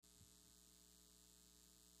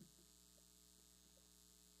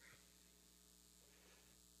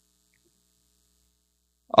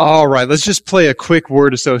All right, let's just play a quick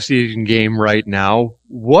word association game right now.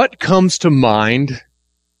 What comes to mind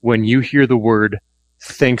when you hear the word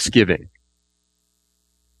Thanksgiving?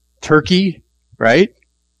 Turkey, right?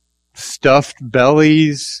 Stuffed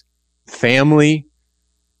bellies, family,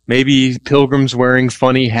 maybe pilgrims wearing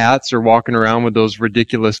funny hats or walking around with those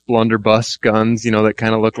ridiculous blunderbuss guns, that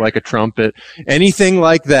kind of look like a trumpet. Anything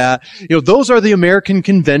like that. Those are the American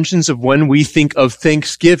conventions of when we think of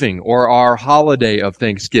Thanksgiving or our holiday of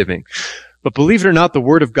Thanksgiving. But believe it or not, the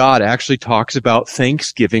Word of God actually talks about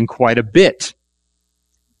Thanksgiving quite a bit.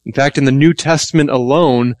 In fact, in the New Testament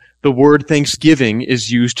alone, the word Thanksgiving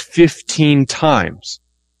is used 15 times.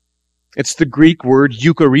 It's the Greek word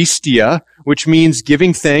Eucharistia, which means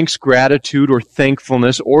giving thanks, gratitude, or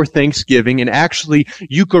thankfulness, or thanksgiving. And actually,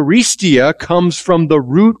 Eucharistia comes from the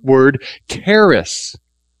root word charis,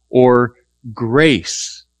 or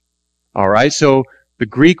grace. All right, so the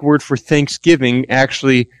Greek word for thanksgiving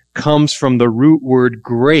actually comes from the root word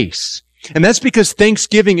grace. And that's because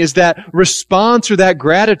thanksgiving is that response or that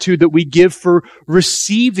gratitude that we give for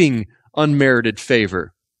receiving unmerited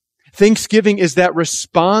favor. Thanksgiving is that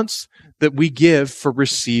response that we give for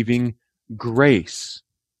receiving grace.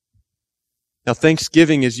 Now,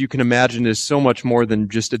 Thanksgiving, as you can imagine, is so much more than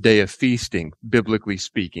just a day of feasting, biblically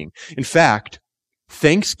speaking. In fact,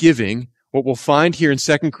 Thanksgiving, what we'll find here in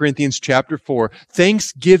 2 Corinthians chapter 4,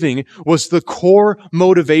 Thanksgiving was the core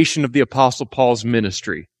motivation of the Apostle Paul's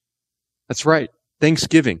ministry. That's right,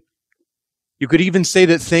 Thanksgiving. You could even say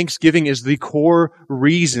that Thanksgiving is the core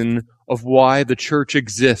reason of why the church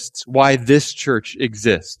exists, why this church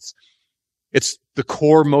exists. It's the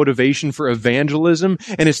core motivation for evangelism,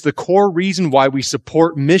 and it's the core reason why we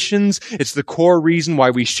support missions. It's the core reason why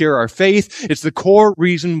we share our faith. It's the core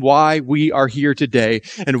reason why we are here today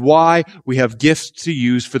and why we have gifts to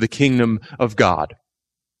use for the kingdom of God.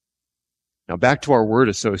 Now back to our word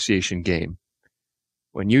association game.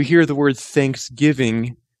 When you hear the word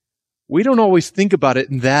Thanksgiving, we don't always think about it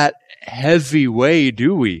in that heavy way,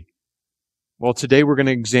 do we? Well, today we're going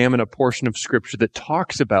to examine a portion of Scripture that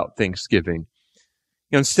talks about Thanksgiving.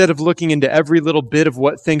 Instead of looking into every little bit of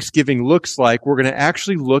what Thanksgiving looks like, we're going to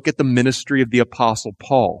actually look at the ministry of the Apostle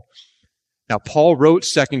Paul. Now, Paul wrote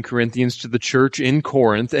 2 Corinthians to the church in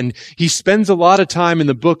Corinth, and he spends a lot of time in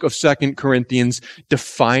the book of 2 Corinthians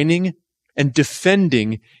defining and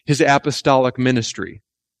defending his apostolic ministry.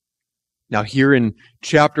 Now here in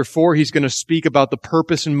chapter 4, he's going to speak about the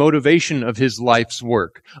purpose and motivation of his life's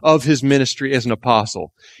work, of his ministry as an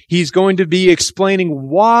apostle. He's going to be explaining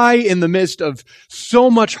why in the midst of so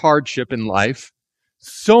much hardship in life,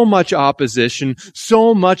 so much opposition,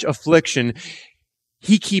 so much affliction,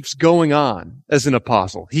 he keeps going on as an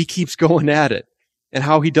apostle. He keeps going at it, and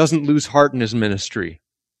how he doesn't lose heart in his ministry.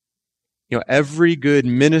 Every good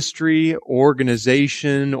ministry,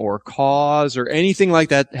 organization, or cause, or anything like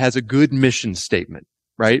that has a good mission statement,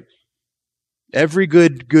 right? Every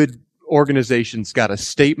good organization's got a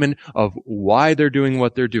statement of why they're doing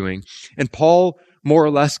what they're doing. And Paul more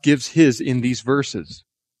or less gives his in these verses.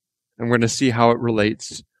 And we're going to see how it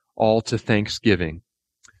relates all to Thanksgiving.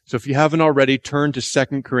 So if you haven't already, turn to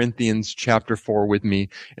 2 Corinthians chapter 4 with me.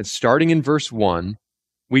 And starting in verse 1,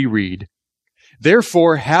 we read,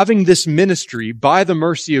 "Therefore, having this ministry by the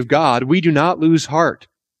mercy of God, we do not lose heart,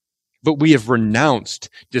 but we have renounced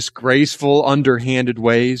disgraceful, underhanded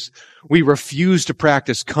ways. We refuse to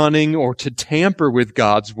practice cunning or to tamper with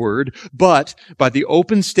God's word, but by the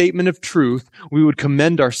open statement of truth, we would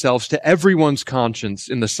commend ourselves to everyone's conscience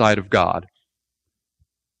in the sight of God.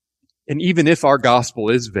 And even if our gospel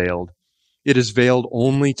is veiled, it is veiled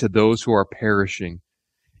only to those who are perishing.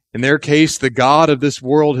 In their case, the God of this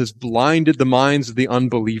world has blinded the minds of the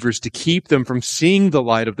unbelievers to keep them from seeing the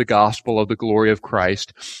light of the gospel of the glory of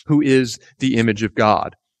Christ, who is the image of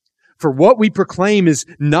God. For what we proclaim is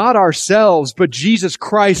not ourselves, but Jesus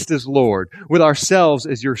Christ as Lord, with ourselves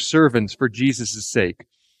as your servants for Jesus' sake.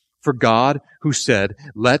 For God, who said,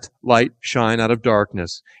 'Let light shine out of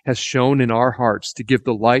darkness,' has shone in our hearts to give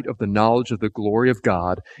the light of the knowledge of the glory of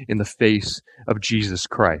God in the face of Jesus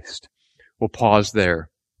Christ." We'll pause there.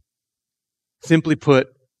 Simply put,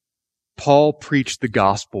 Paul preached the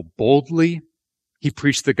gospel boldly, he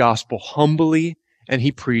preached the gospel humbly, and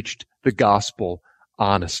he preached the gospel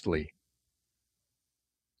honestly.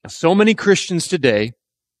 Now, so many Christians today,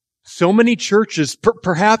 so many churches,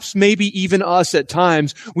 perhaps maybe even us at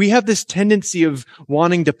times, we have this tendency of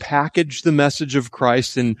wanting to package the message of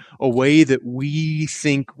Christ in a way that we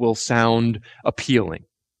think will sound appealing.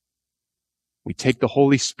 We take the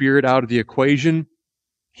Holy Spirit out of the equation,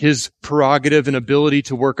 His prerogative and ability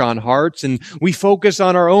to work on hearts, and we focus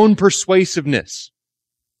on our own persuasiveness.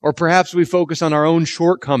 Or perhaps we focus on our own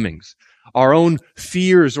shortcomings, our own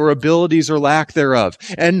fears or abilities or lack thereof.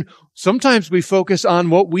 And sometimes we focus on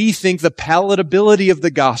what we think the palatability of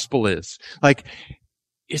the gospel is. Like,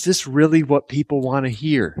 is this really what people want to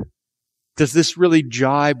hear? Does this really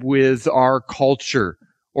jibe with our culture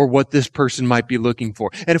or what this person might be looking for?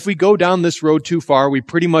 And if we go down this road too far, we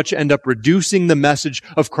pretty much end up reducing the message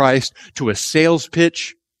of Christ to a sales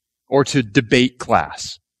pitch or to debate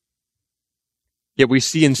class. Yet we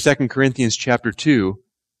see in 2 Corinthians chapter 2,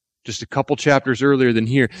 just a couple chapters earlier than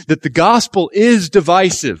here, that the gospel is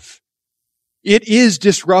divisive. It is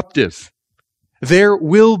disruptive. There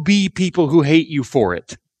will be people who hate you for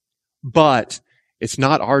it. But it's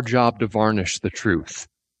not our job to varnish the truth.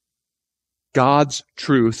 God's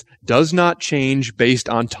truth does not change based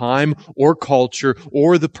on time or culture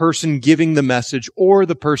or the person giving the message or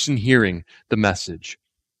the person hearing the message.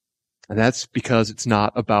 And that's because it's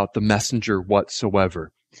not about the messenger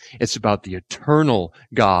whatsoever. It's about the eternal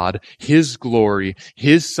God, His glory,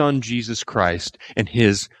 His Son Jesus Christ, and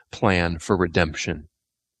His plan for redemption.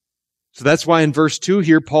 So that's why in verse 2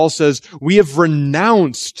 here, Paul says, we have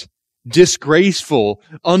renounced disgraceful,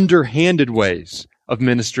 underhanded ways of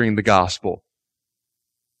ministering the gospel.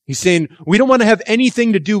 He's saying, we don't want to have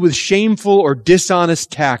anything to do with shameful or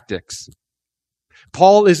dishonest tactics.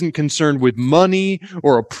 Paul isn't concerned with money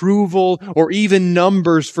or approval or even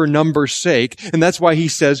numbers for numbers' sake. And that's why he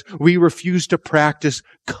says we refuse to practice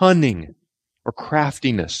cunning or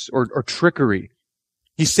craftiness or trickery.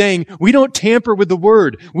 He's saying we don't tamper with the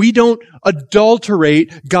word. We don't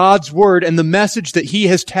adulterate God's word and the message that He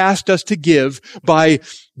has tasked us to give by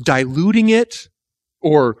diluting it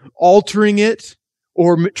or altering it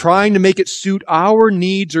or trying to make it suit our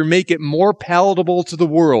needs or make it more palatable to the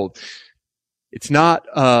world. It's not,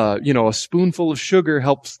 a spoonful of sugar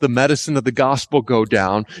helps the medicine of the gospel go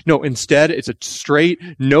down. No, instead, it's a straight,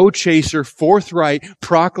 no chaser, forthright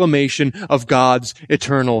proclamation of God's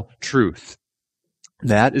eternal truth.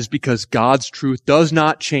 That is because God's truth does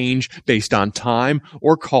not change based on time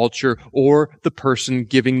or culture or the person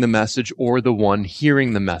giving the message or the one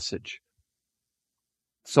hearing the message.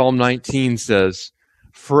 Psalm 19 says,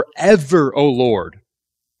 "Forever, O Lord,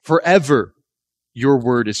 forever, your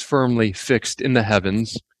word is firmly fixed in the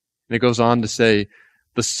heavens." And it goes on to say,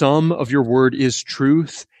 "The sum of your word is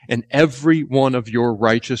truth, and every one of your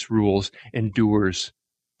righteous rules endures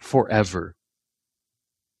forever."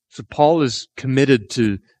 So Paul is committed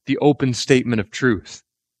to the open statement of truth.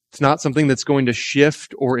 It's not something that's going to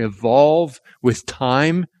shift or evolve with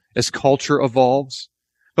time as culture evolves.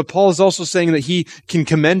 But Paul is also saying that he can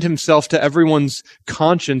commend himself to everyone's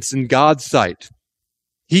conscience in God's sight.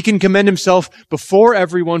 He can commend himself before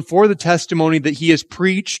everyone for the testimony that he has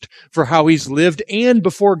preached, for how he's lived, and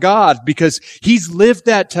before God, because he's lived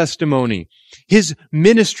that testimony. His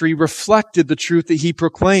ministry reflected the truth that he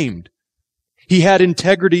proclaimed. He had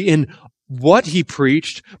integrity in what he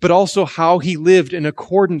preached, but also how he lived in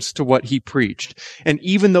accordance to what he preached. And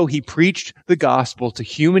even though he preached the gospel to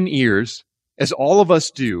human ears, as all of us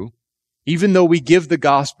do, even though we give the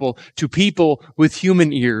gospel to people with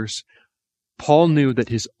human ears, Paul knew that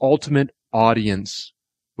his ultimate audience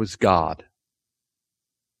was God.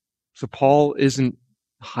 So Paul isn't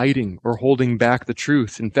hiding or holding back the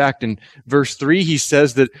truth. In fact, in verse 3, he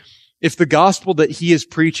says that if the gospel that he is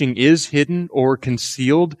preaching is hidden or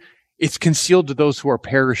concealed, it's concealed to those who are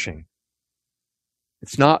perishing.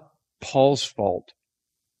 It's not Paul's fault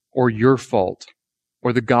or your fault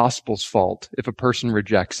or the gospel's fault if a person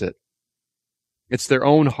rejects it. It's their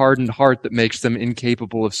own hardened heart that makes them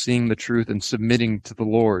incapable of seeing the truth and submitting to the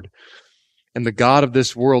Lord. And the God of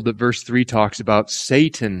this world that verse 3 talks about,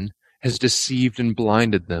 Satan, has deceived and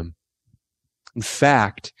blinded them. In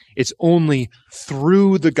fact, it's only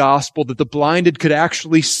through the gospel that the blinded could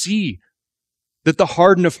actually see, that the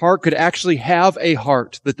hardened of heart could actually have a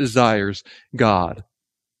heart that desires God.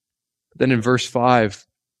 Then in verse 5,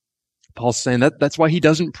 Paul's saying that's why he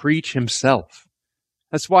doesn't preach himself.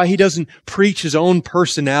 That's why he doesn't preach his own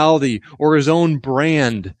personality or his own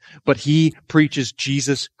brand, but he preaches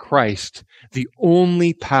Jesus Christ, the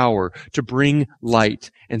only power to bring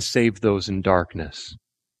light and save those in darkness.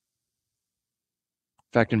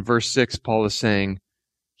 In fact, in verse 6, Paul is saying,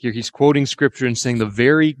 here he's quoting scripture and saying, the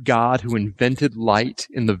very God who invented light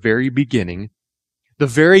in the very beginning, the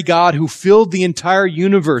very God who filled the entire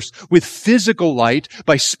universe with physical light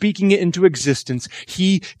by speaking it into existence,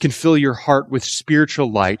 He can fill your heart with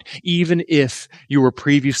spiritual light, even if you were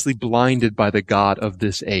previously blinded by the God of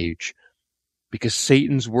this age. Because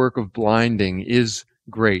Satan's work of blinding is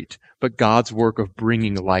great, but God's work of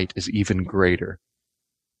bringing light is even greater.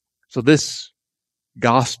 So this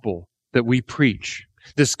gospel that we preach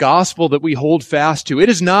This gospel that we hold fast to, it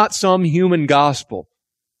is not some human gospel.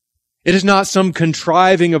 It is not some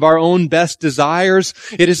contriving of our own best desires.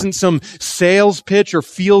 It isn't some sales pitch or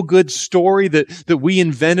feel-good story that we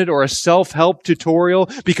invented or a self-help tutorial.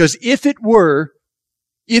 Because if it were,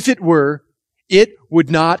 it would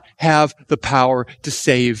not have the power to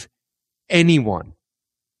save anyone.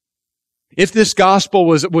 If this gospel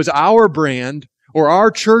was our brand, or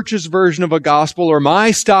our church's version of a gospel, or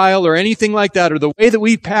my style, or anything like that, or the way that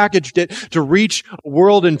we packaged it to reach a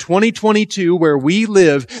world in 2022 where we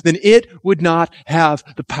live, then it would not have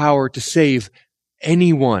the power to save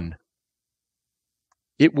anyone.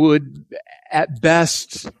 It would, at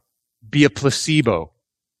best, be a placebo.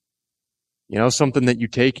 You know, something that you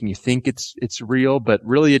take and you think it's real, but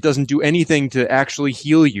really it doesn't do anything to actually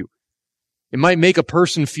heal you. It might make a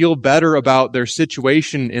person feel better about their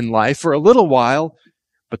situation in life for a little while,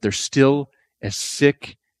 but they're still as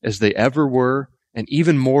sick as they ever were and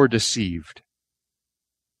even more deceived.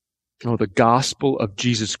 Oh, the gospel of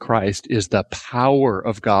Jesus Christ is the power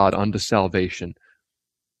of God unto salvation.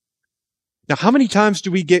 Now, how many times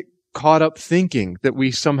do we get caught up thinking that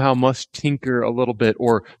we somehow must tinker a little bit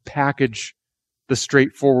or package the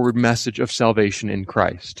straightforward message of salvation in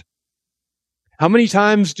Christ? How many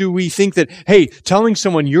times do we think that, hey, telling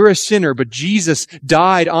someone you're a sinner, but Jesus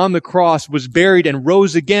died on the cross, was buried, and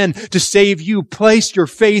rose again to save you. Place your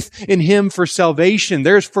faith in Him for salvation.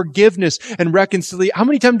 There's forgiveness and reconciliation. How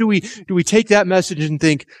many times do we take that message and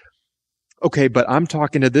think, okay, but I'm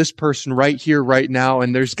talking to this person right here, right now,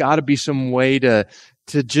 and there's got to be some way to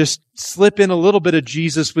just slip in a little bit of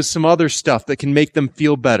Jesus with some other stuff that can make them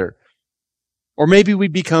feel better. Or maybe we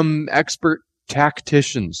become expert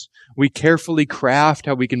tacticians. We carefully craft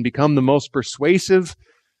how we can become the most persuasive.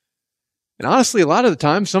 And honestly, a lot of the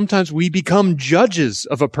time, sometimes we become judges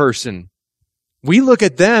of a person. We look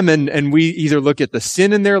at them and we either look at the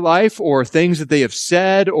sin in their life or things that they have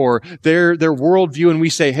said or their worldview, and we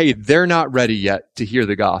say, hey, they're not ready yet to hear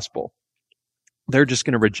the gospel. They're just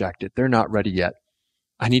going to reject it. They're not ready yet.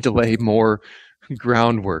 I need to lay more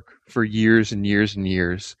groundwork for years and years and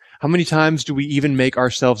years. How many times do we even make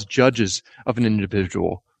ourselves judges of an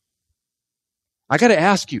individual? I got to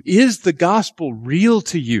ask you, is the gospel real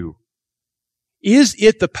to you? Is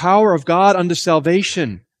it the power of God unto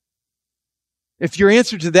salvation? If your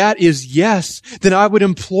answer to that is yes, then I would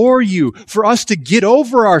implore you for us to get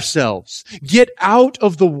over ourselves. Get out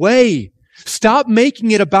of the way. Stop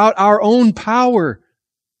making it about our own power.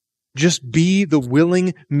 Just be the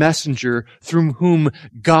willing messenger through whom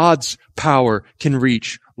God's power can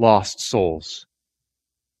reach lost souls.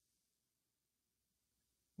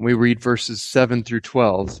 We read verses 7 through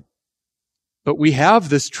 12. But we have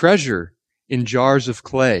this treasure in jars of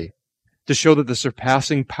clay to show that the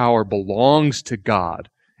surpassing power belongs to God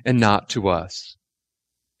and not to us.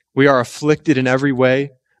 We are afflicted in every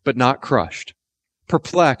way, but not crushed.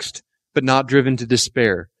 Perplexed, but not driven to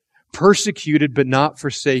despair. Persecuted, but not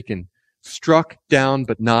forsaken. Struck down,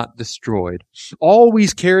 but not destroyed.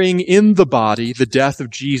 Always carrying in the body the death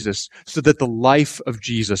of Jesus, so that the life of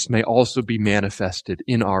Jesus may also be manifested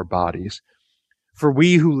in our bodies. For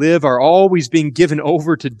we who live are always being given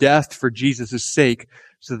over to death for Jesus' sake,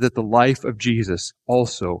 so that the life of Jesus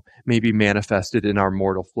also may be manifested in our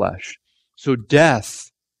mortal flesh. So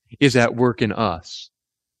death is at work in us,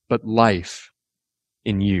 but life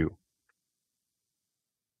in you.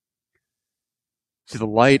 To the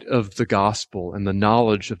light of the gospel and the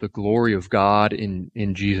knowledge of the glory of God in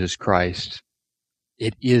Jesus Christ,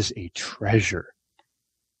 it is a treasure.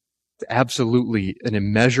 It's absolutely an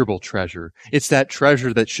immeasurable treasure. It's that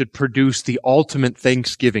treasure that should produce the ultimate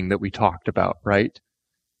thanksgiving that we talked about, right?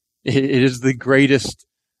 It is the greatest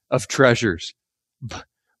of treasures.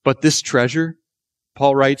 But this treasure,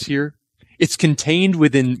 Paul writes here, it's contained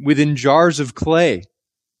within jars of clay.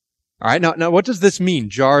 All right, now what does this mean,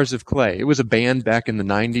 jars of clay? It was a band back in the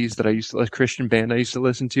 90s a Christian band I used to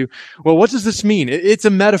listen to. Well, what does this mean? It's a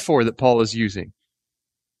metaphor that Paul is using.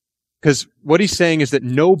 Because what he's saying is that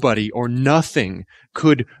nobody or nothing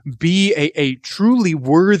could be a truly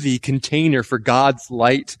worthy container for God's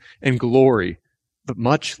light and glory, but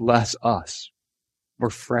much less us. We're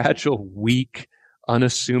fragile, weak,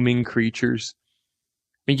 unassuming creatures.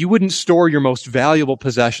 I mean, you wouldn't store your most valuable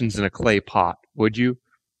possessions in a clay pot, would you?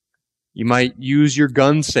 You might use your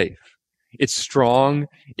gun safe. It's strong,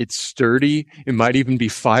 it's sturdy, it might even be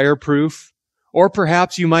fireproof. Or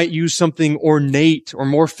perhaps you might use something ornate or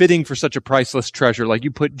more fitting for such a priceless treasure, like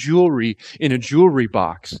you put jewelry in a jewelry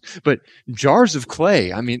box. But jars of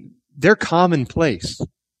clay, I mean, they're commonplace.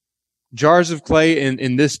 Jars of clay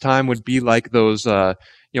in this time would be like those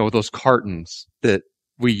cartons that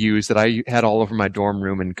we use that I had all over my dorm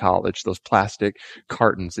room in college, those plastic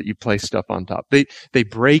cartons that you place stuff on top. They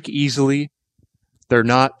break easily. They're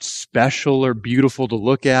not special or beautiful to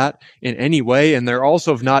look at in any way, and they're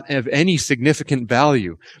also not of any significant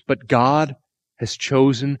value. But God has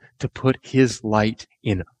chosen to put His light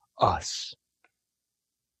in us.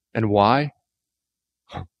 And why?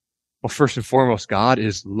 Well, first and foremost, God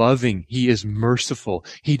is loving. He is merciful.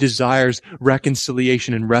 He desires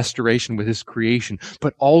reconciliation and restoration with His creation.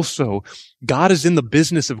 But also, God is in the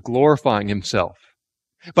business of glorifying Himself.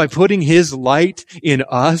 By putting His light in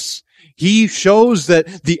us, He shows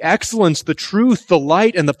that the excellence, the truth, the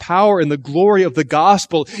light, and the power and the glory of the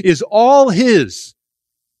gospel is all His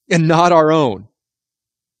and not our own.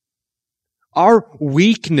 Our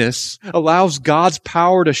weakness allows God's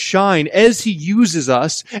power to shine as He uses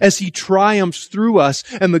us, as He triumphs through us,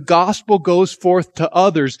 and the gospel goes forth to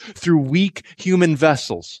others through weak human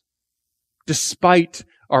vessels, despite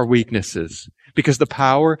our weaknesses, because the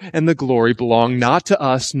power and the glory belong not to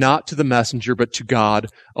us, not to the messenger, but to God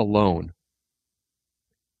alone.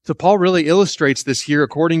 So Paul really illustrates this here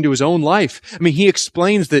according to his own life. I mean, he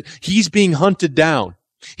explains that he's being hunted down.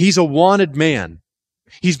 He's a wanted man.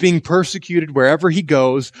 He's being persecuted wherever he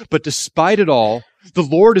goes, but despite it all, the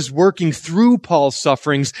Lord is working through Paul's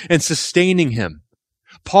sufferings and sustaining him.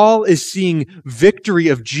 Paul is seeing victory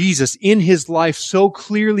of Jesus in his life so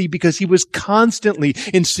clearly because he was constantly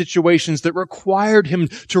in situations that required him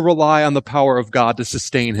to rely on the power of God to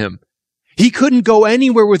sustain him. He couldn't go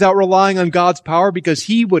anywhere without relying on God's power because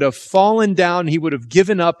he would have fallen down, he would have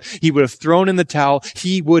given up, he would have thrown in the towel,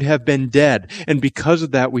 he would have been dead. And because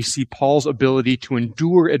of that, we see Paul's ability to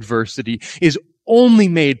endure adversity is only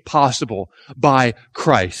made possible by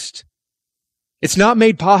Christ. It's not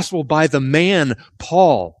made possible by the man,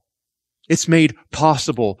 Paul. It's made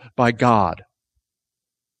possible by God.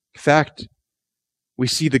 In fact, we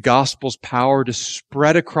see the gospel's power to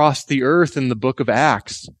spread across the earth in the book of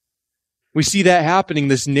Acts. We see that happening,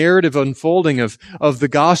 this narrative unfolding of the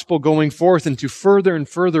gospel going forth into further and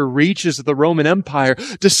further reaches of the Roman Empire,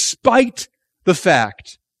 despite the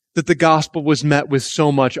fact that the gospel was met with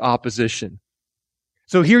so much opposition.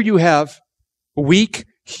 So here you have weak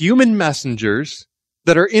human messengers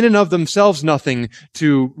that are in and of themselves nothing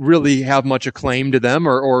to really have much acclaim to them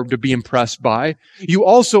or to be impressed by. You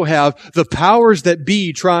also have the powers that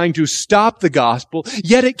be trying to stop the gospel,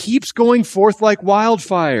 yet it keeps going forth like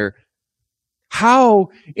wildfire. How,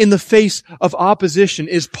 in the face of opposition,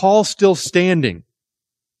 is Paul still standing?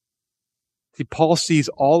 See, Paul sees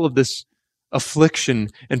all of this affliction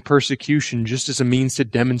and persecution just as a means to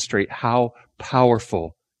demonstrate how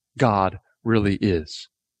powerful God really is.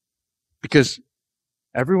 Because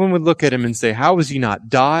everyone would look at him and say, how has he not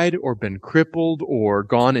died or been crippled or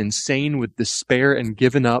gone insane with despair and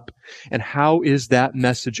given up? And how is that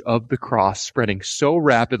message of the cross spreading so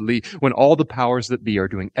rapidly when all the powers that be are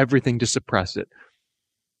doing everything to suppress it?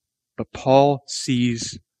 But Paul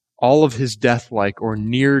sees all of his death-like or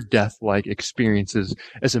near-death-like experiences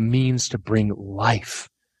as a means to bring life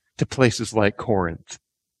to places like Corinth.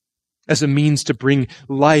 As a means to bring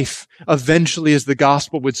life, eventually as the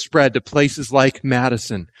gospel would spread, to places like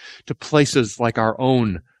Madison, to places like our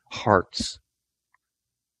own hearts.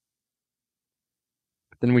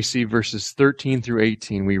 Then we see verses 13 through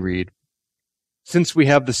 18, we read, "Since we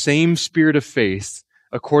have the same spirit of faith,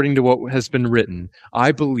 according to what has been written,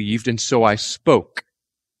 I believed, and so I spoke.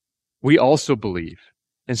 We also believe,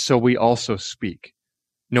 and so we also speak,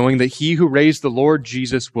 knowing that he who raised the Lord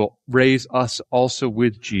Jesus will raise us also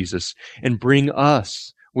with Jesus and bring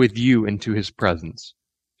us with you into his presence.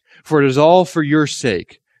 For it is all for your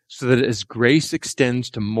sake, so that as grace extends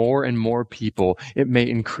to more and more people, it may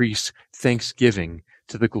increase thanksgiving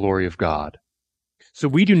to the glory of God. So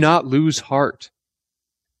we do not lose heart.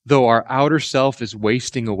 Though our outer self is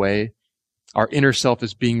wasting away, our inner self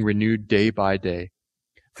is being renewed day by day.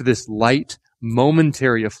 For this light,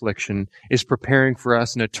 momentary affliction is preparing for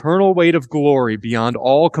us an eternal weight of glory beyond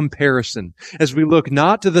all comparison, as we look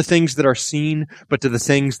not to the things that are seen, but to the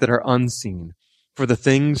things that are unseen. For the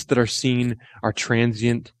things that are seen are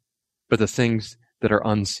transient, but the things that are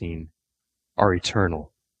unseen are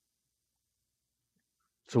eternal."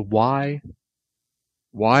 So why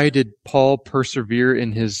did Paul persevere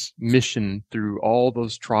in his mission through all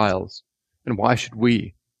those trials? And why should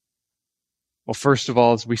we? Well, first of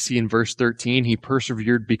all, as we see in verse 13, he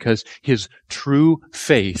persevered because his true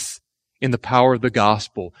faith in the power of the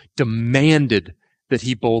gospel demanded that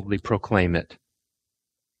he boldly proclaim it.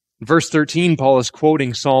 In verse 13, Paul is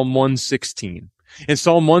quoting Psalm 116. And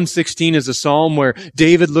Psalm 116 is a psalm where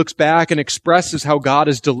David looks back and expresses how God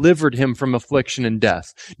has delivered him from affliction and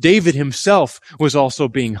death. David himself was also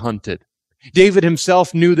being hunted. David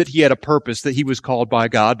himself knew that he had a purpose, that he was called by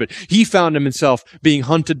God, but he found himself being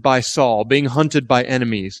hunted by Saul, being hunted by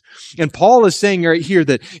enemies. And Paul is saying right here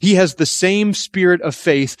that he has the same spirit of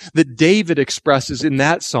faith that David expresses in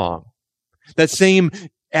that song. That same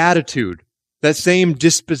attitude, that same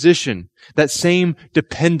disposition, that same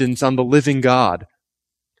dependence on the living God.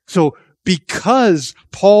 So because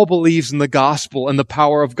Paul believes in the gospel and the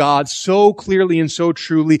power of God so clearly and so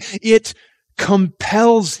truly, it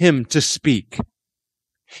compels him to speak.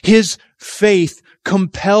 His faith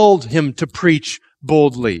compelled him to preach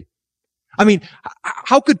boldly. I mean,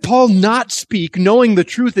 how could Paul not speak knowing the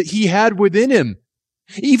truth that he had within him?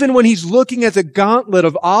 Even when he's looking at the gauntlet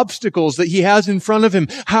of obstacles that he has in front of him,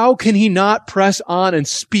 how can he not press on and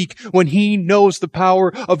speak when he knows the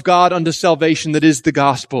power of God unto salvation that is the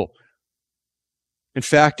gospel? In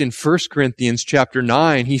fact, in 1 Corinthians chapter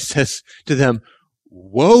 9, he says to them,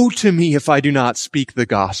 "Woe to me if I do not speak the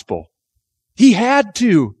gospel." He had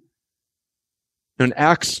to. In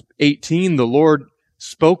Acts 18, the Lord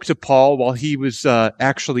spoke to Paul while he was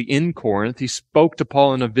actually in Corinth. He spoke to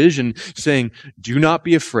Paul in a vision saying, "Do not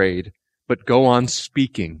be afraid, but go on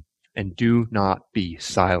speaking and do not be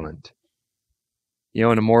silent." You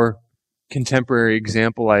know, in a more contemporary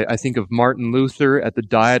example, I think of Martin Luther at the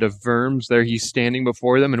Diet of Worms. There he's standing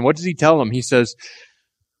before them. And what does he tell them? He says,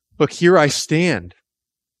 "Look, here I stand.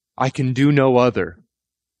 I can do no other."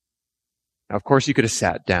 Now, of course, he could have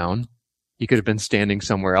sat down. He could have been standing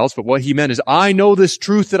somewhere else, but what he meant is, I know this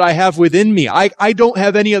truth that I have within me. I don't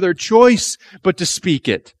have any other choice but to speak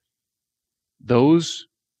it. Those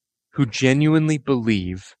who genuinely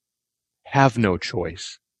believe have no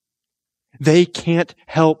choice. They can't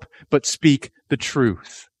help but speak the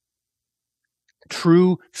truth.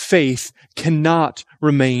 True faith cannot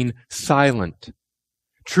remain silent.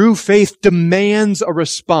 True faith demands a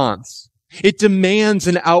response. It demands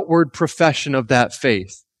an outward profession of that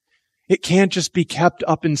faith. It can't just be kept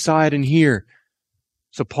up inside and here.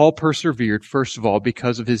 So Paul persevered, first of all,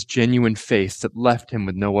 because of his genuine faith that left him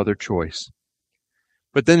with no other choice.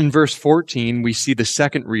 But then in verse 14, we see the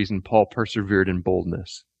second reason Paul persevered in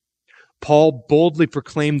boldness. Paul boldly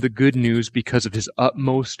proclaimed the good news because of his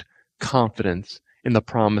utmost confidence in the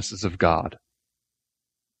promises of God.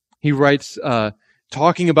 He writes,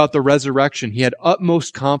 talking about the resurrection, he had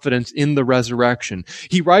utmost confidence in the resurrection.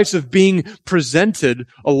 He writes of being presented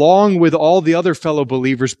along with all the other fellow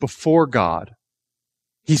believers before God.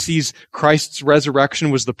 He sees Christ's resurrection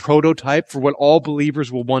was the prototype for what all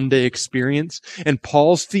believers will one day experience. And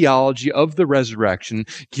Paul's theology of the resurrection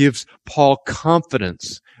gives Paul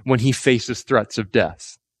confidence when he faces threats of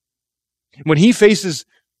death. When he faces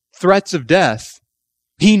threats of death,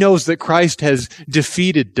 he knows that Christ has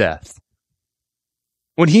defeated death.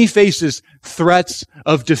 When he faces threats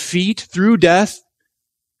of defeat through death,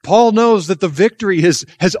 Paul knows that the victory has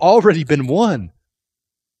already been won.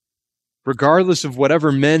 Regardless of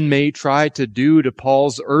whatever men may try to do to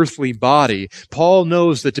Paul's earthly body, Paul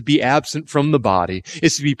knows that to be absent from the body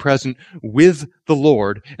is to be present with the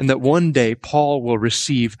Lord, and that one day Paul will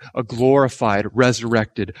receive a glorified,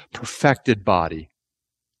 resurrected, perfected body.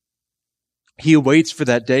 He awaits for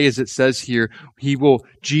that day, as it says here,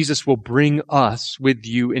 Jesus will bring us with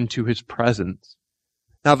you into his presence.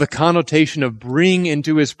 Now, the connotation of bring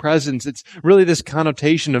into his presence, it's really this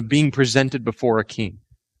connotation of being presented before a king.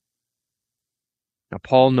 Now,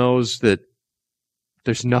 Paul knows that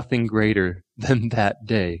there's nothing greater than that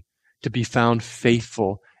day, to be found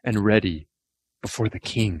faithful and ready before the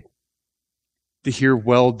king. To hear,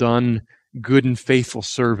 "Well done, good and faithful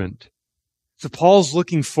servant." So Paul's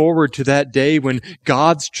looking forward to that day when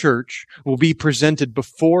God's church will be presented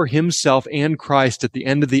before himself and Christ at the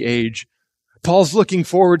end of the age. Paul's looking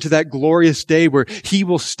forward to that glorious day where he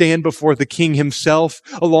will stand before the King himself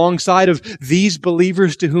alongside of these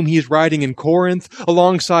believers to whom he is writing in Corinth,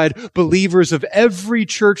 alongside believers of every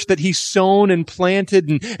church that he's sown and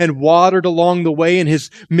planted and watered along the way in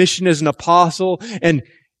his mission as an apostle, and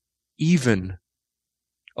even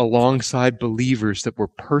alongside believers that were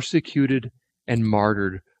persecuted and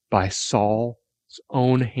martyred by Saul's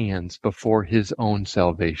own hands before his own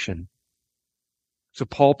salvation. So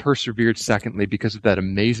Paul persevered, secondly, because of that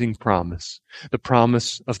amazing promise, the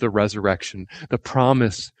promise of the resurrection, the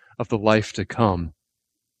promise of the life to come.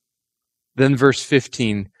 Then verse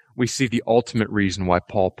 15, we see the ultimate reason why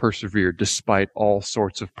Paul persevered despite all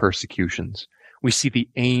sorts of persecutions. We see the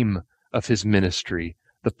aim of his ministry,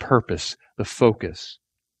 the purpose, the focus.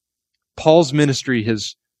 Paul's ministry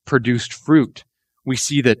has produced fruit. We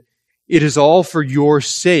see that it is all for your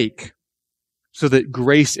sake, so that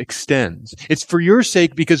grace extends. It's for your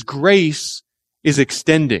sake because grace is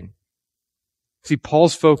extending. See,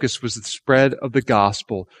 Paul's focus was the spread of the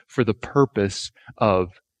gospel for the purpose of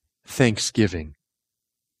thanksgiving.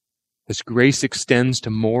 As grace extends to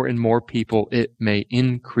more and more people, it may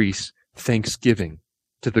increase thanksgiving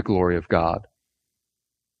to the glory of God.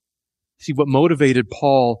 See, what motivated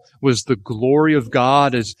Paul was the glory of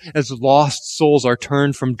God as lost souls are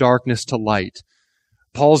turned from darkness to light.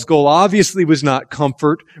 Paul's goal obviously was not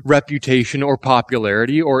comfort, reputation, or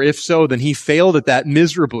popularity, or if so, then he failed at that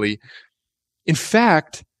miserably. In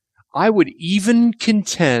fact, I would even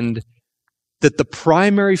contend that the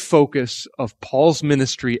primary focus of Paul's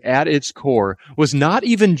ministry at its core was not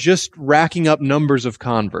even just racking up numbers of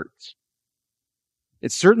converts.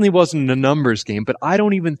 It certainly wasn't a numbers game, but I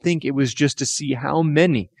don't even think it was just to see how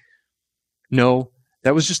many. No,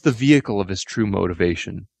 that was just the vehicle of his true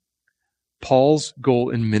motivation. Paul's goal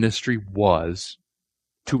in ministry was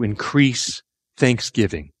to increase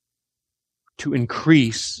thanksgiving, to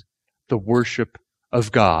increase the worship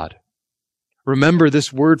of God. Remember,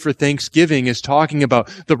 this word for thanksgiving is talking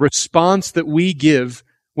about the response that we give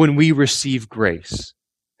when we receive grace.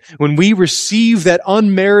 When we receive that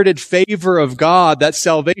unmerited favor of God, that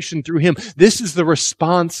salvation through Him, this is the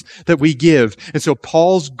response that we give. And so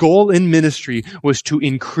Paul's goal in ministry was to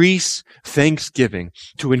increase thanksgiving,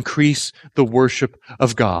 to increase the worship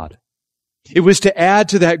of God. It was to add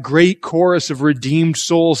to that great chorus of redeemed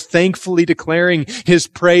souls, thankfully declaring His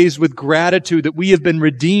praise with gratitude that we have been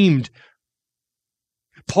redeemed.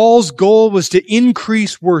 Paul's goal was to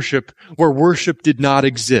increase worship where worship did not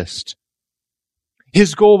exist.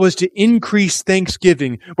 His goal was to increase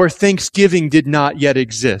thanksgiving where thanksgiving did not yet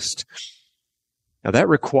exist. Now that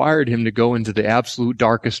required him to go into the absolute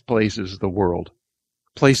darkest places of the world.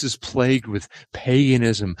 Places plagued with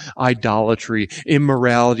paganism, idolatry,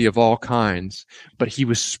 immorality of all kinds. But he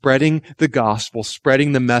was spreading the gospel,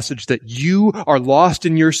 spreading the message that you are lost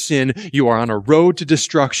in your sin, you are on a road to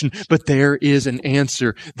destruction, but there is an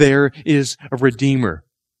answer. There is a Redeemer.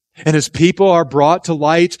 And as people are brought to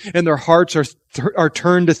light and their hearts are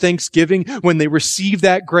turned to thanksgiving, when they receive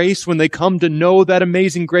that grace, when they come to know that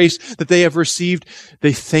amazing grace that they have received,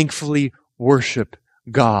 they thankfully worship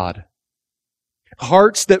God.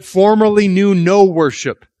 Hearts that formerly knew no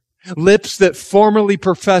worship, lips that formerly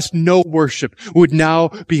professed no worship, would now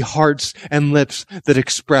be hearts and lips that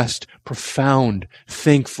expressed profound,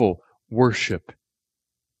 thankful worship.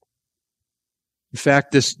 In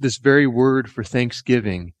fact, this very word for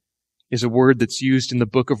thanksgiving is a word that's used in the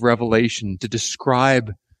book of Revelation to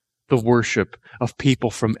describe the worship of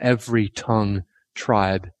people from every tongue,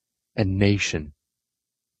 tribe, and nation.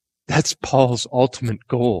 That's Paul's ultimate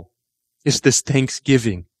goal, is this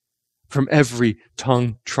thanksgiving from every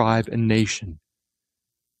tongue, tribe, and nation.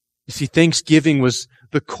 You see, thanksgiving was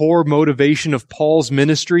the core motivation of Paul's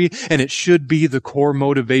ministry, and it should be the core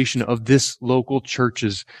motivation of this local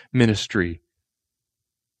church's ministry.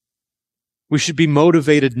 We should be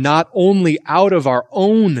motivated not only out of our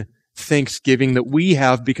own thanksgiving that we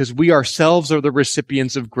have because we ourselves are the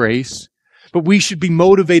recipients of grace, but we should be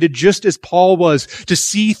motivated just as Paul was to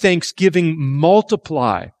see thanksgiving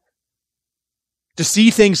multiply, to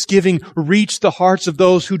see thanksgiving reach the hearts of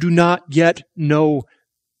those who do not yet know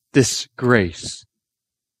this grace.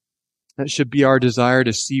 That should be our desire,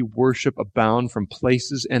 to see worship abound from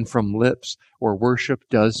places and from lips where worship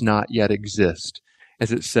does not yet exist,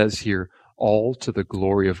 as it says here, all to the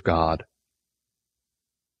glory of God.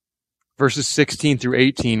 Verses 16 through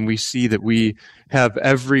 18, we see that we have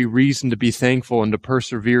every reason to be thankful and to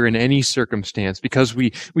persevere in any circumstance because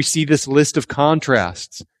we see this list of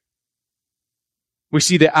contrasts. We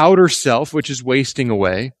see the outer self, which is wasting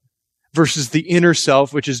away, versus the inner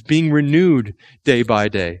self, which is being renewed day by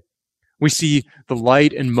day. We see the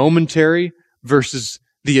light and momentary versus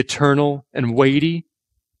the eternal and weighty.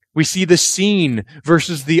 We see the seen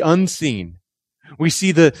versus the unseen. We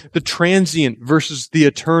see the transient versus the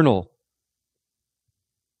eternal.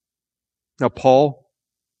 Now, Paul,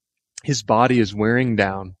 his body is wearing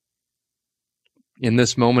down. In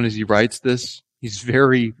this moment, as he writes this, he's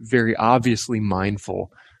very, very obviously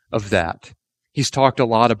mindful of that. He's talked a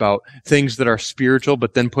lot about things that are spiritual,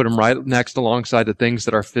 but then put them right next alongside the things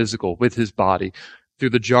that are physical with his body. Through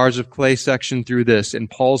the jars of clay section, through this, and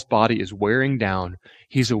Paul's body is wearing down.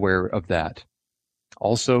 He's aware of that.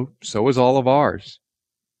 Also, so is all of ours.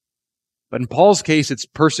 But in Paul's case, it's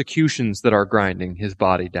persecutions that are grinding his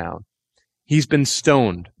body down. He's been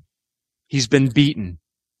stoned. He's been beaten.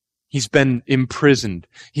 He's been imprisoned.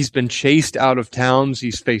 He's been chased out of towns.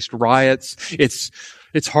 He's faced riots. It's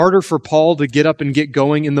It's harder for Paul to get up and get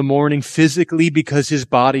going in the morning physically because his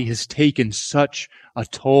body has taken such a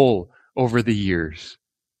toll over the years.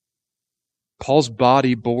 Paul's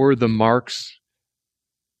body bore the marks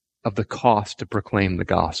of the cost to proclaim the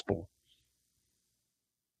gospel.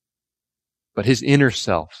 But his inner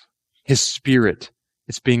self, his spirit,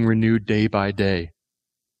 is being renewed day by day.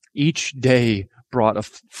 Each day brought a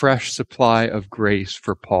fresh supply of grace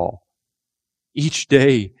for Paul. Each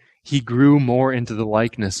day he grew more into the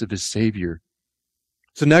likeness of his Savior.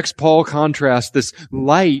 So next, Paul contrasts this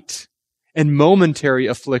light and momentary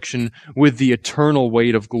affliction with the eternal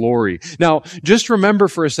weight of glory. Now, just remember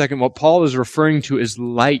for a second what Paul is referring to as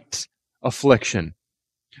light affliction.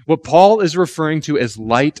 What Paul is referring to as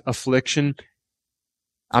light affliction,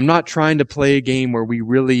 I'm not trying to play a game where we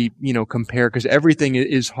really, compare, because everything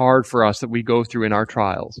is hard for us that we go through in our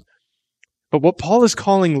trials. But what Paul is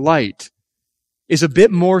calling light is a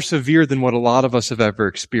bit more severe than what a lot of us have ever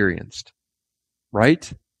experienced.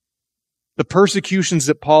 Right? The persecutions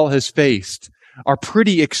that Paul has faced are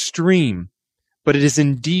pretty extreme, but it is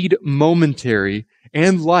indeed momentary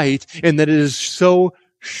and light, in that it is so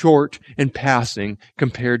short and passing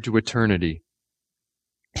compared to eternity.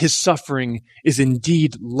 His suffering is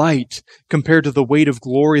indeed light compared to the weight of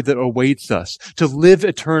glory that awaits us, to live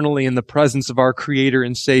eternally in the presence of our Creator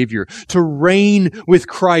and Savior, to reign with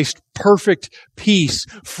Christ, perfect peace,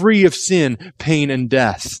 free of sin, pain, and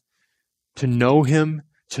death, to know Him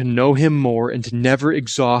more, and to never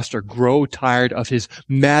exhaust or grow tired of His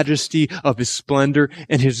majesty, of His splendor,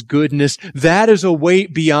 and His goodness. That is a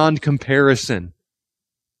weight beyond comparison.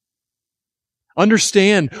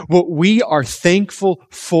 Understand, what we are thankful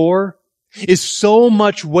for is so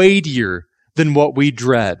much weightier than what we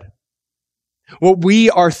dread. What we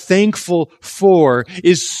are thankful for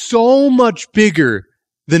is so much bigger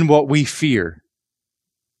than what we fear.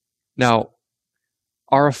 Now,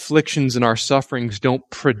 our afflictions and our sufferings don't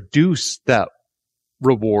produce that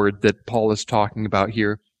reward that Paul is talking about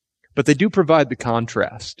here, but they do provide the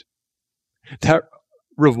contrast. That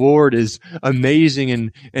reward is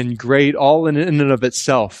amazing and great all in and of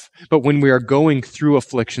itself. But when we are going through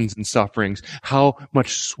afflictions and sufferings, how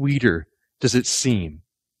much sweeter does it seem?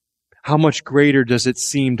 How much greater does it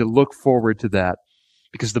seem to look forward to that?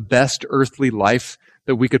 Because the best earthly life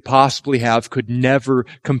that we could possibly have could never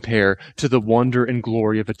compare to the wonder and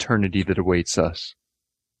glory of eternity that awaits us.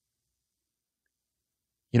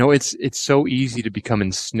 It's so easy to become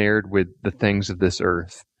ensnared with the things of this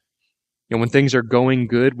earth. When things are going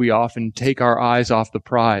good, we often take our eyes off the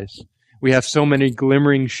prize. We have so many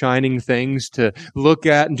glimmering, shining things to look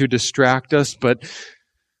at and to distract us. But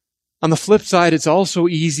on the flip side, it's also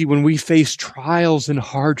easy when we face trials and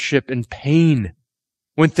hardship and pain,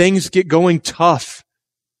 when things get going tough,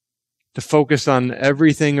 to focus on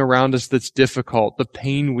everything around us that's difficult, the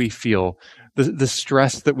pain we feel, the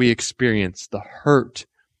stress that we experience, the hurt.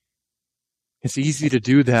 It's easy to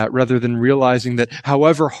do that rather than realizing that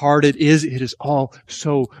however hard it is all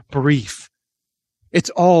so brief.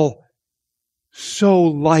 It's all so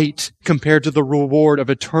light compared to the reward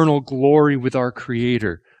of eternal glory with our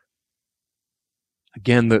Creator.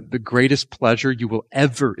 Again, the greatest pleasure you will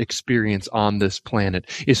ever experience on this planet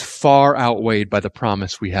is far outweighed by the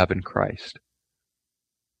promise we have in Christ.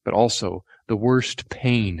 But also, the worst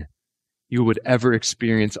pain you would ever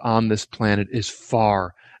experience on this planet is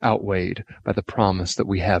far outweighed by the promise that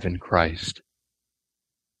we have in Christ.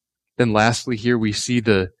 Then lastly, here we see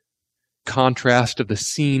the contrast of the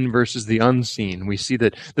seen versus the unseen. We see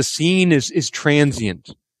that the seen is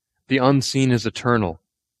transient. The unseen is eternal.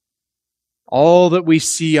 All that we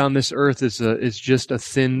see on this earth is just a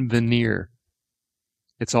thin veneer.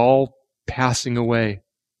 It's all passing away.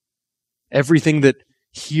 Everything that's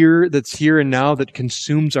here and now, that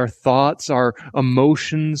consumes our thoughts, our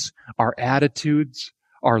emotions, our attitudes,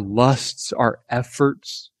 our lusts, our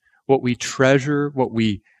efforts, what we treasure, what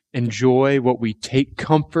we enjoy, what we take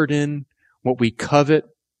comfort in, what we covet,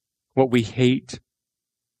 what we hate.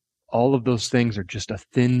 All of those things are just a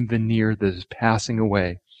thin veneer that is passing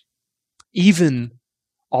away. Even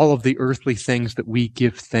all of the earthly things that we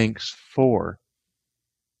give thanks for,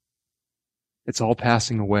 it's all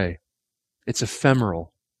passing away. It's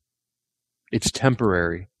ephemeral. It's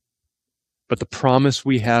temporary. But the promise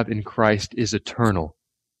we have in Christ is eternal.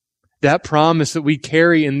 That promise that we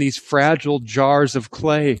carry in these fragile jars of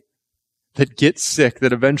clay that gets sick,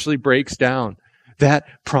 that eventually breaks down, that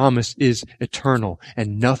promise is eternal,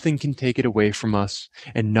 and nothing can take it away from us,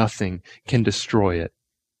 and nothing can destroy it.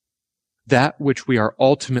 That which we are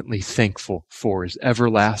ultimately thankful for is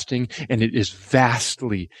everlasting, and it is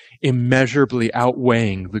vastly, immeasurably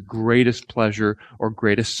outweighing the greatest pleasure or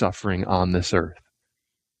greatest suffering on this earth.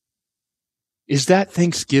 Is that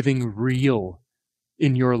thanksgiving real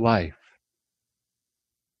in your life?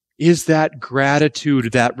 Is that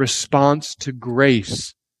gratitude, that response to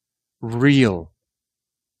grace, real?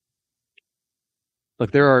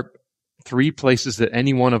 Look, there are 3 places that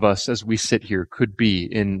any one of us, as we sit here, could be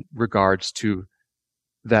in regards to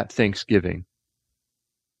that thanksgiving.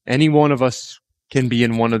 Any one of us can be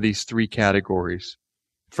in one of these 3 categories.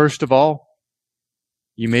 First of all,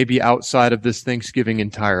 you may be outside of this thanksgiving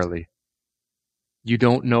entirely. You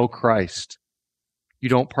don't know Christ. You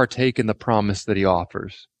don't partake in the promise that He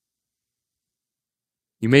offers.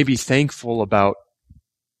 You may be thankful about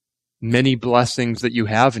many blessings that you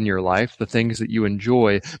have in your life, the things that you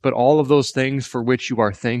enjoy, but all of those things for which you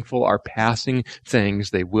are thankful are passing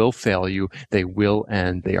things. They will fail you. They will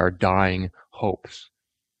end. They are dying hopes.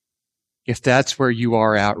 If that's where you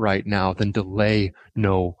are at right now, then delay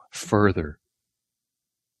no further.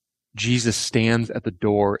 Jesus stands at the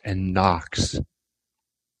door and knocks.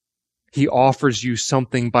 He offers you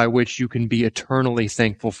something by which you can be eternally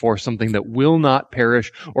thankful for, something that will not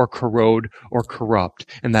perish or corrode or corrupt,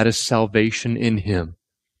 and that is salvation in Him.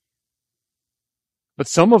 But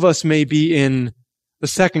some of us may be in the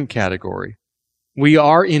second category. We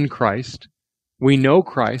are in Christ. We know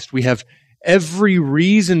Christ. We have every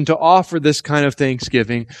reason to offer this kind of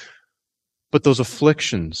thanksgiving, but those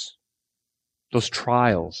afflictions, those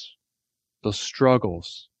trials, those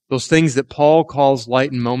struggles, those things that Paul calls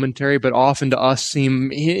light and momentary, but often to us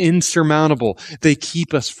seem insurmountable, they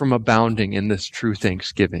keep us from abounding in this true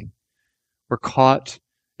thanksgiving. We're caught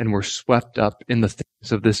and we're swept up in the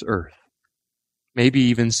things of this earth. Maybe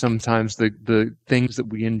even sometimes the things that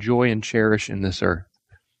we enjoy and cherish in this earth.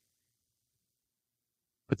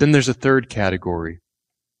 But then there's a third category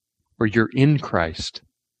where you're in Christ.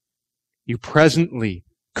 You presently,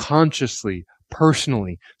 consciously,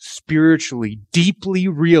 personally, spiritually, deeply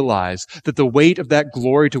realize that the weight of that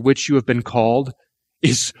glory to which you have been called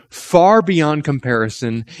is far beyond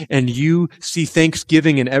comparison, and you see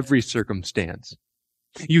thanksgiving in every circumstance.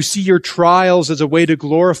 You see your trials as a way to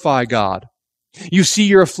glorify God. You see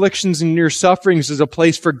your afflictions and your sufferings as a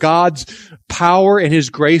place for God's power and His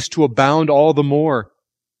grace to abound all the more.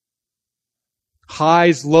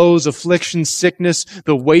 Highs, lows, affliction, sickness,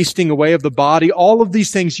 the wasting away of the body, all of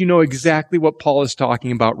these things, you know exactly what Paul is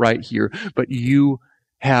talking about right here, but you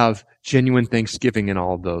have genuine thanksgiving in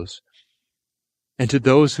all of those. And to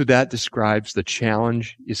those who that describes, the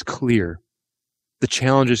challenge is clear. The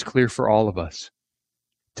challenge is clear for all of us.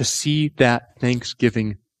 To see that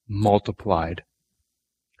thanksgiving multiplied.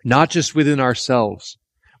 Not just within ourselves,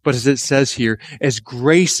 but as it says here, as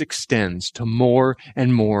grace extends to more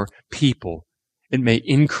and more people, it may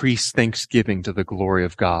increase thanksgiving to the glory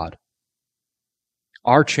of God.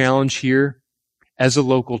 Our challenge here as a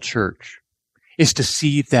local church is to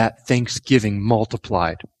see that thanksgiving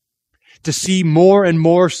multiplied. To see more and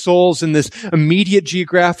more souls in this immediate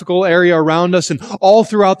geographical area around us and all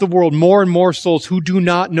throughout the world, more and more souls who do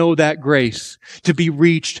not know that grace, to be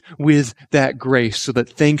reached with that grace so that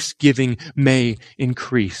thanksgiving may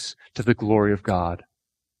increase to the glory of God.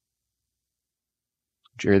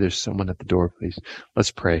 Jerry, there's someone at the door, please.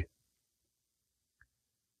 Let's pray.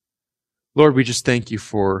 Lord, we just thank You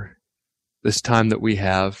for this time that we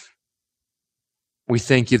have. We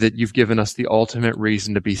thank You that You've given us the ultimate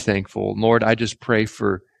reason to be thankful. Lord, I just pray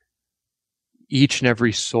for each and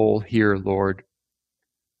every soul here, Lord,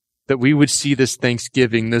 that we would see this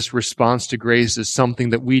thanksgiving, this response to grace as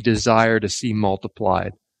something that we desire to see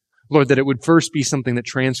multiplied. Lord, that it would first be something that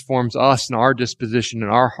transforms us and our disposition and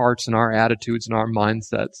our hearts and our attitudes and our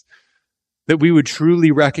mindsets. That we would truly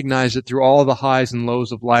recognize it through all the highs and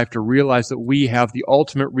lows of life, to realize that we have the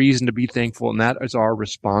ultimate reason to be thankful, and that is our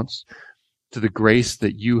response to the grace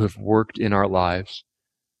that You have worked in our lives.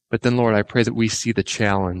 But then, Lord, I pray that we see the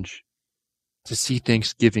challenge to see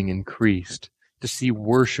thanksgiving increased, to see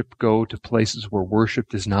worship go to places where worship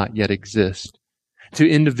does not yet exist, to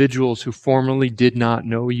individuals who formerly did not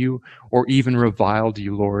know You or even reviled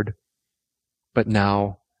You, Lord, but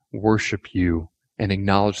now worship You and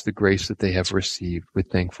acknowledge the grace that they have received with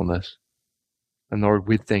thankfulness. And Lord,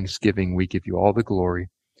 with thanksgiving, we give You all the glory.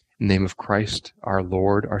 In the name of Christ, our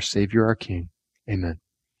Lord, our Savior, our King. Amen.